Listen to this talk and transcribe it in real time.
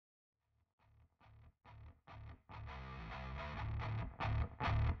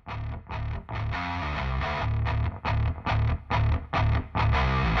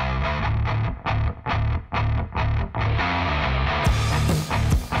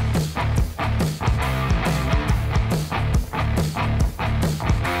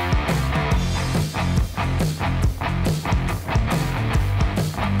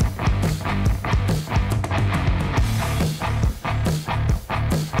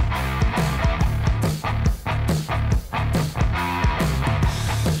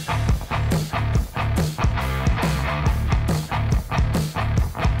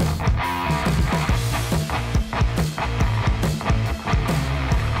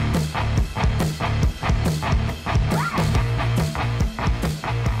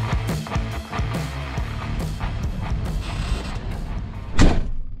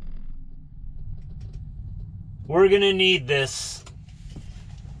We're gonna need this.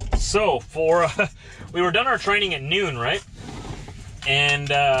 So we were done our training at noon, right? And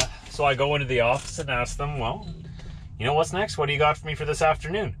so I go into the office and ask them, well, you know what's next? What do you got for me for this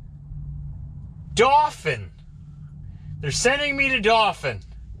afternoon? Dauphin! They're sending me to Dauphin.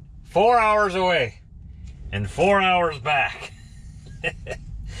 4 hours away. And 4 hours back.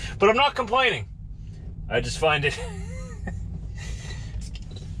 But I'm not complaining. I just find it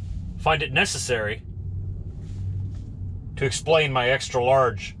necessary to explain my extra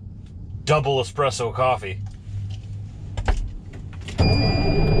large double espresso coffee. It's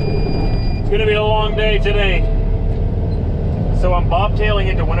gonna be a long day today. So I'm bobtailing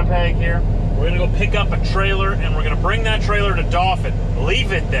into Winnipeg here. We're gonna go pick up a trailer and we're gonna bring that trailer to Dauphin.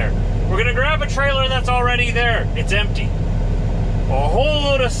 Leave it there. We're gonna grab a trailer that's already there. It's empty. A whole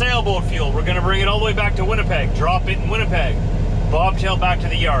load of sailboat fuel. We're gonna bring it all the way back to Winnipeg, drop it in Winnipeg, bobtail back to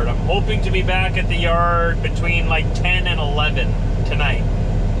the yard. I'm hoping to be back at the yard between like 10 and 11 tonight.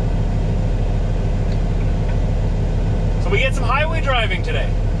 So we get some highway driving today.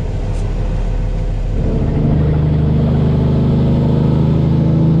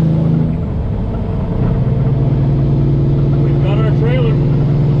 We've got our trailer.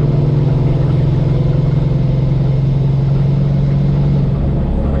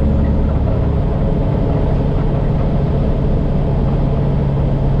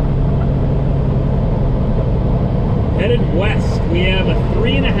 Headed west. We have a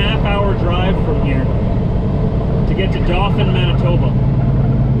 3.5 hour drive from here to get to Dauphin, Manitoba.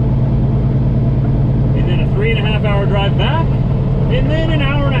 And then a 3.5 hour drive back, and then an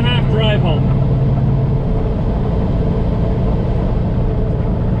 1.5 hour drive home.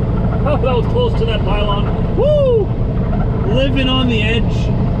 Oh, that was close to that pylon. Woo! Living on the edge.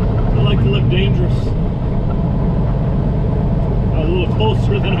 I like to live dangerous. I was a little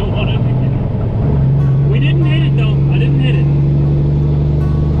closer than I wanted to get. We didn't hit it though. I didn't hit it.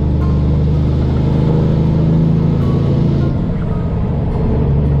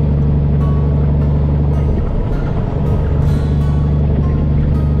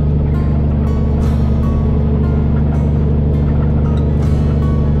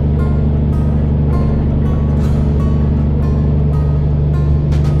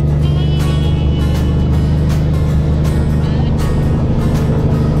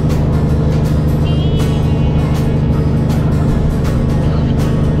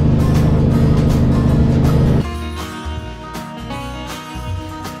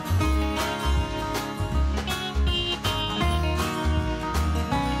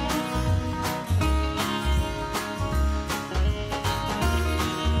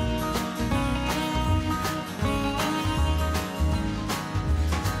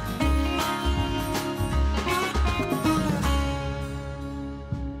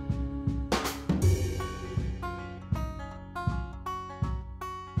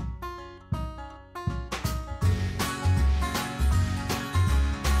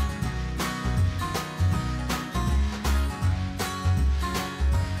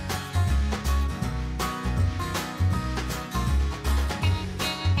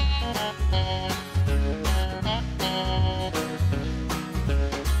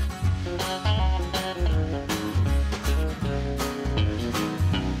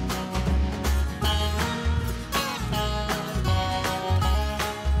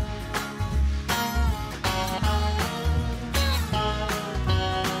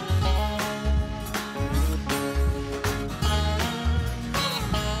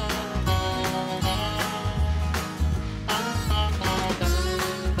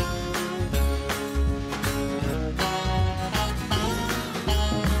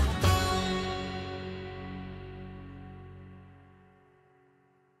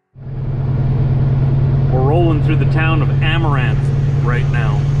 Through the town of Amaranth right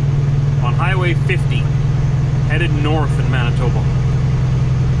now on Highway 50 headed north in Manitoba.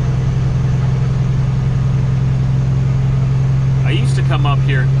 I used to come up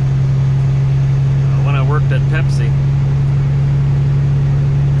here when I worked at Pepsi.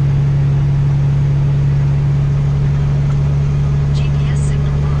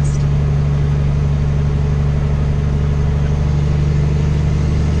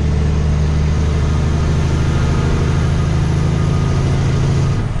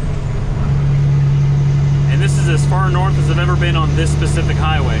 As far north as I've ever been on this specific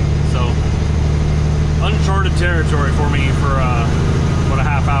highway, so uncharted territory for me for about a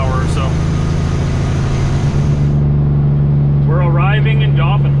half hour or so. We're arriving in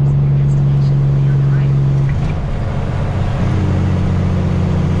Dauphin.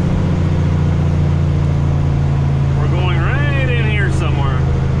 We're going right in here somewhere.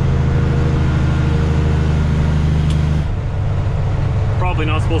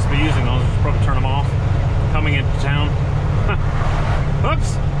 supposed to be using those. Just probably turn them off coming into town.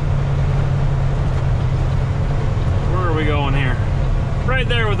 Oops. Where are we going here? Right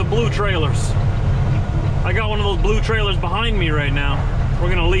there with the blue trailers. I got one of those blue trailers behind me right now. We're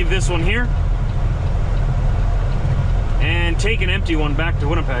gonna leave this one here and take an empty one back to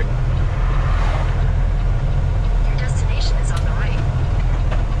Winnipeg. Your destination is on the right.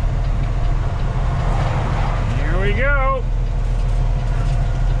 Here we go.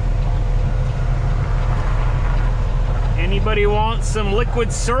 Anybody want some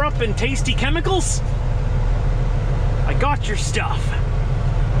liquid syrup and tasty chemicals? I got your stuff.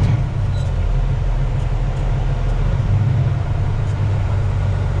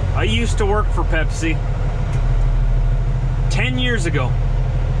 I used to work for Pepsi 10 years ago.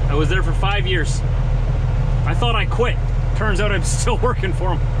 I was there for 5 years. I thought I quit. Turns out I'm still working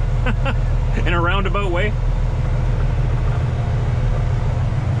for them in a roundabout way.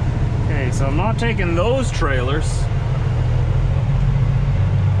 Okay, so I'm not taking those trailers.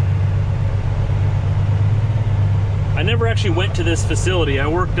 I never actually went to this facility. I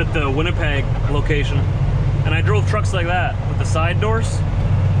worked at the Winnipeg location, and I drove trucks like that with the side doors.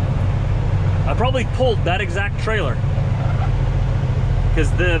 I probably pulled that exact trailer, because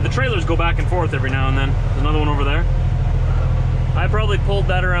the trailers go back and forth every now and then. There's another one over there. I probably pulled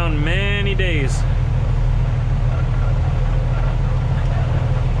that around many days.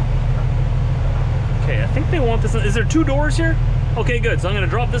 Okay, I think they want this. Is there 2 doors here? Okay, good. So I'm going to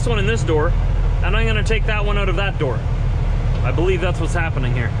drop this one in this door, and I'm going to take that one out of that door. I believe that's what's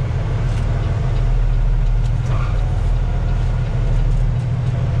happening here.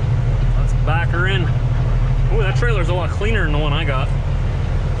 Let's back her in. Oh, that trailer's a lot cleaner than the one I got.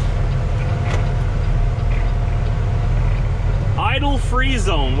 Idle free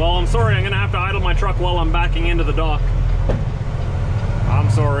zone. Well, I'm sorry, I'm gonna have to idle my truck while I'm backing into the dock.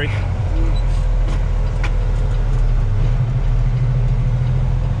 I'm sorry.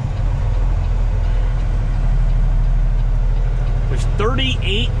 There's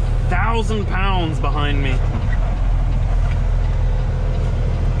 38,000 pounds behind me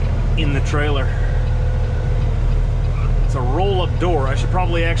in the trailer. It's a roll-up door. I should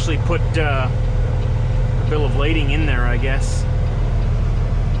probably actually put the bill of lading in there, I guess.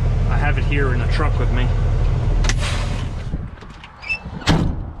 I have it here in the truck with me.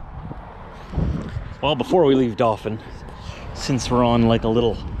 Well, before we leave Dauphin, since we're on like a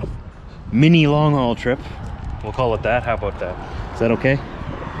little mini long-haul trip, we'll call it that. How about that? Is that okay?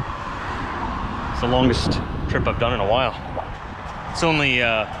 It's the longest trip I've done in a while. It's only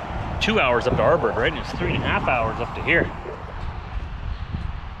 2 hours up to Arbor, right? And it's 3.5 hours up to here.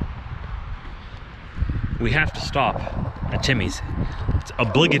 We have to stop at Timmy's. It's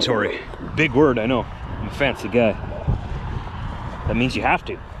obligatory. Big word, I know. I'm a fancy guy. That means you have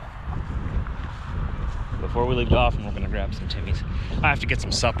to. Before we leave Dauphin, we're gonna grab some Timmy's. I have to get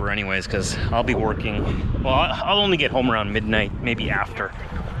some supper anyways, because I'll be working. Well, I'll only get home around midnight, maybe after.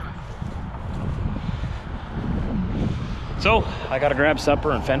 So, I gotta grab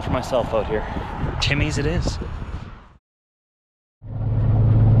supper and fend for myself out here. Timmy's it is.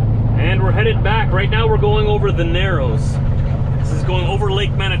 And we're headed back. Right now we're going over the Narrows. This is going over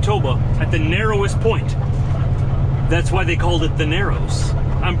Lake Manitoba at the narrowest point. That's why they called it the Narrows.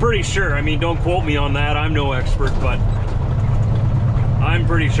 I'm pretty sure. I mean, don't quote me on that. I'm no expert, but I'm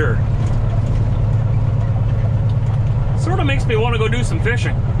pretty sure. Sort of makes me want to go do some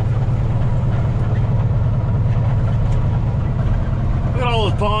fishing. Look at all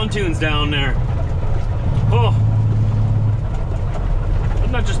those pontoons down there. Oh.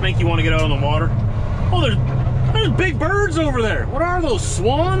 Doesn't that just make you want to get out on the water? Oh, there's big birds over there. What are those,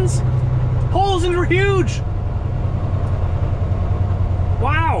 swans? Oh, those things are huge.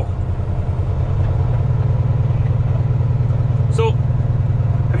 Wow. So,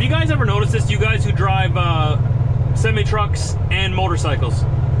 have you guys ever noticed this? You guys who drive semi-trucks and motorcycles,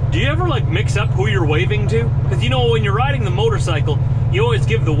 do you ever like mix up who you're waving to? Because you know, when you're riding the motorcycle, you always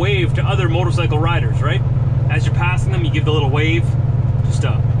give the wave to other motorcycle riders, right? As you're passing them, you give the little wave, just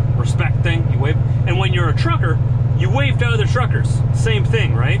a respect thing, you wave. And when you're a trucker, you wave to other truckers, same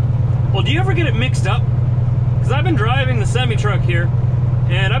thing, right? Well, do you ever get it mixed up? Because I've been driving the semi-truck here,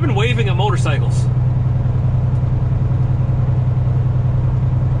 and I've been waving at motorcycles.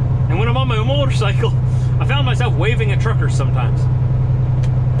 And when I'm on my motorcycle, I found myself waving at truckers sometimes.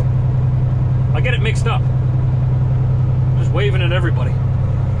 I get it mixed up. Just waving at everybody.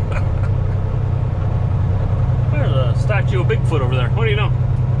 There's a statue of Bigfoot over there. What do you know?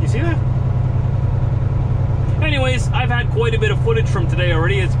 You see that? Anyways, I've had quite a bit of footage from today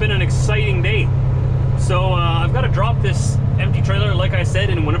already. It's been an exciting day. So I've got to drop this empty trailer, like I said,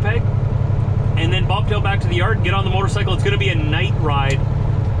 in Winnipeg, and then bobtail back to the yard, get on the motorcycle. It's going to be a night ride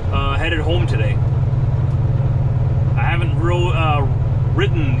headed home today. I haven't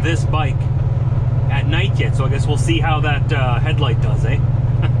ridden this bike at night yet, so I guess we'll see how that headlight does, eh?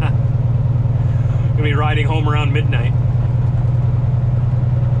 Gonna be riding home around midnight.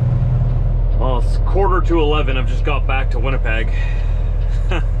 Well, it's 11:15. I've just got back to Winnipeg.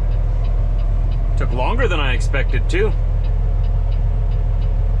 Took longer than I expected too.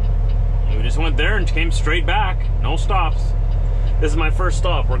 We just went there and came straight back. No stops. This is my first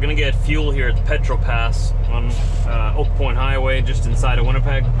stop. We're gonna get fuel here at the Petro Pass on Oak Point Highway, just inside of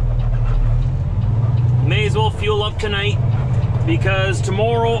Winnipeg. May as well fuel up tonight, because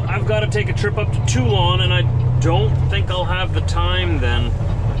tomorrow I've got to take a trip up to Toulon, and I don't think I'll have the time then.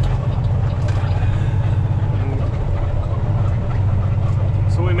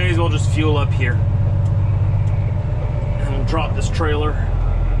 So we may as well just fuel up here. And we'll drop this trailer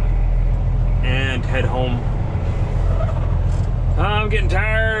and head home. I'm getting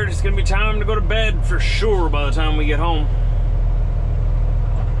tired. It's gonna be time to go to bed for sure by the time we get home.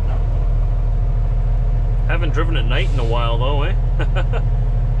 Haven't driven at night in a while though, eh?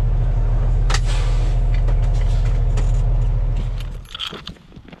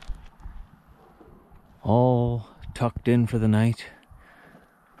 All tucked in for the night.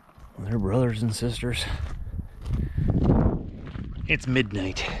 They're brothers and sisters. It's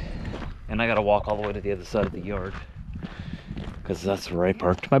midnight, and I gotta walk all the way to the other side of the yard, because that's where I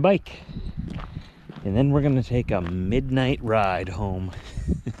parked my bike. And then we're gonna take a midnight ride home.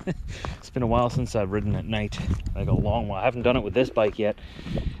 It's been a while since I've ridden at night, like a long while. I haven't done it with this bike yet.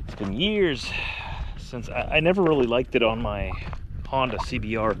 It's been years since I never really liked it on my Honda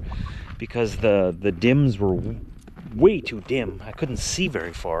CBR, because the dims were way too dim. I couldn't see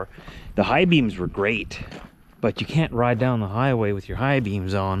very far. The high beams were great, but you can't ride down the highway with your high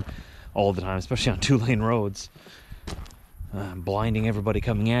beams on all the time, especially on 2-lane roads, blinding everybody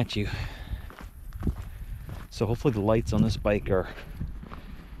coming at you. So hopefully the lights on this bike are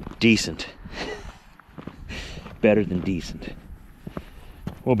decent. Better than decent.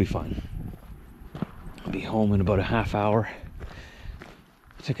 We'll be fine. I'll be home in about a half hour.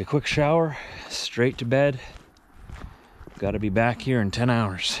 Take a quick shower, straight to bed. Got to be back here in 10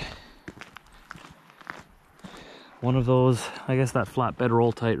 hours. One of those, I guess that flatbed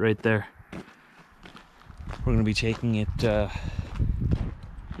roll tight right there. We're going to be taking it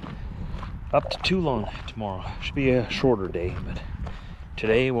up to Toulon tomorrow. Should be a shorter day, but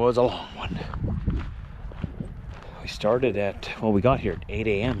today was a long one. We started at, well, we got here at 8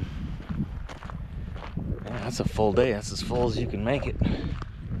 a.m. Yeah, that's a full day. That's as full as you can make it.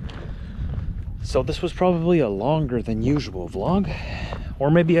 So this was probably a longer than usual vlog, or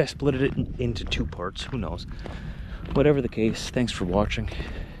maybe I split it into 2 parts, who knows. Whatever the case, thanks for watching.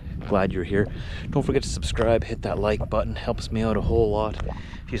 Glad you're here. Don't forget to subscribe, hit that like button, helps me out a whole lot.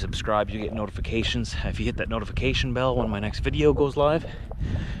 If you subscribe, you get notifications. If you hit that notification bell when my next video goes live,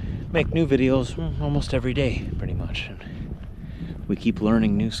 make new videos almost every day, pretty much. And we keep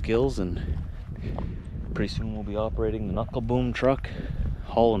learning new skills, and pretty soon we'll be operating the knuckle boom truck,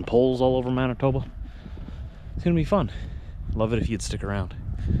 hauling poles all over Manitoba. It's gonna be fun. Love it if you'd stick around.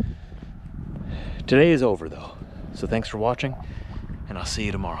 Today is over though, so thanks for watching, and I'll see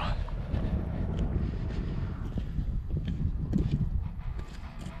you tomorrow.